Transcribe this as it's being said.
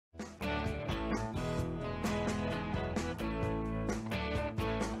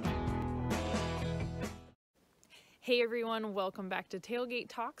Hey everyone, welcome back to Tailgate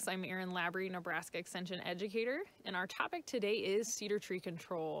Talks. I'm Erin Labrie, Nebraska Extension Educator, and our topic today is cedar tree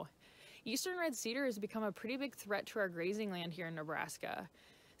control. Eastern red cedar has become a pretty big threat to our grazing land here in Nebraska.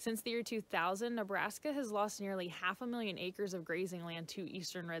 Since the year 2000, Nebraska has lost nearly 500,000 acres of grazing land to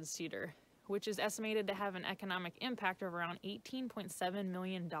eastern red cedar, which is estimated to have an economic impact of around $18.7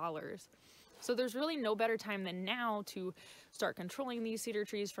 million. So there's really no better time than now to start controlling these cedar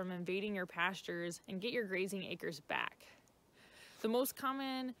trees from invading your pastures and get your grazing acres back. The most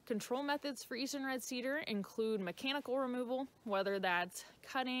common control methods for eastern red cedar include mechanical removal, whether that's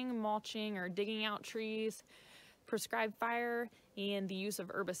cutting, mulching, or digging out trees, prescribed fire, and the use of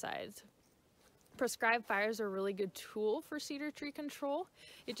herbicides. Prescribed fires are a really good tool for cedar tree control.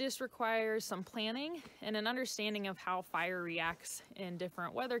 It just requires some planning and an understanding of how fire reacts in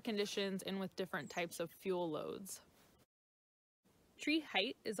different weather conditions and with different types of fuel loads. Tree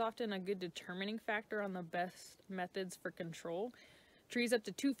height is often a good determining factor on the best methods for control. Trees up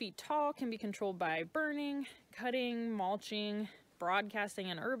to 2 feet tall can be controlled by burning, cutting, mulching, broadcasting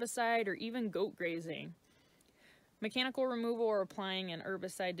an herbicide, or even goat grazing. Mechanical removal or applying an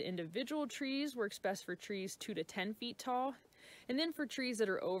herbicide to individual trees works best for trees 2 to 10 feet tall. And then for trees that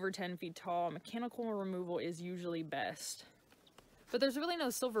are over 10 feet tall, mechanical removal is usually best. But there's really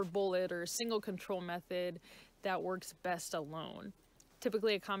no silver bullet or single control method that works best alone.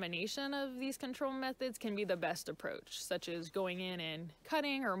 Typically, a combination of these control methods can be the best approach, such as going in and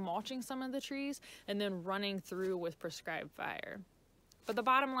cutting or mulching some of the trees and then running through with prescribed fire. But the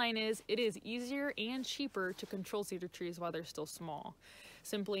bottom line is, it is easier and cheaper to control cedar trees while they're still small.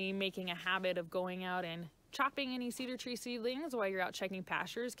 Simply making a habit of going out and chopping any cedar tree seedlings while you're out checking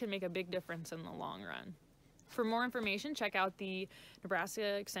pastures can make a big difference in the long run. For more information, check out the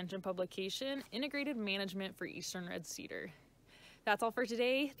Nebraska Extension publication, Integrated Management for Eastern Red Cedar. That's all for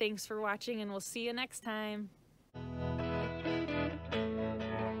today. Thanks for watching, and we'll see you next time.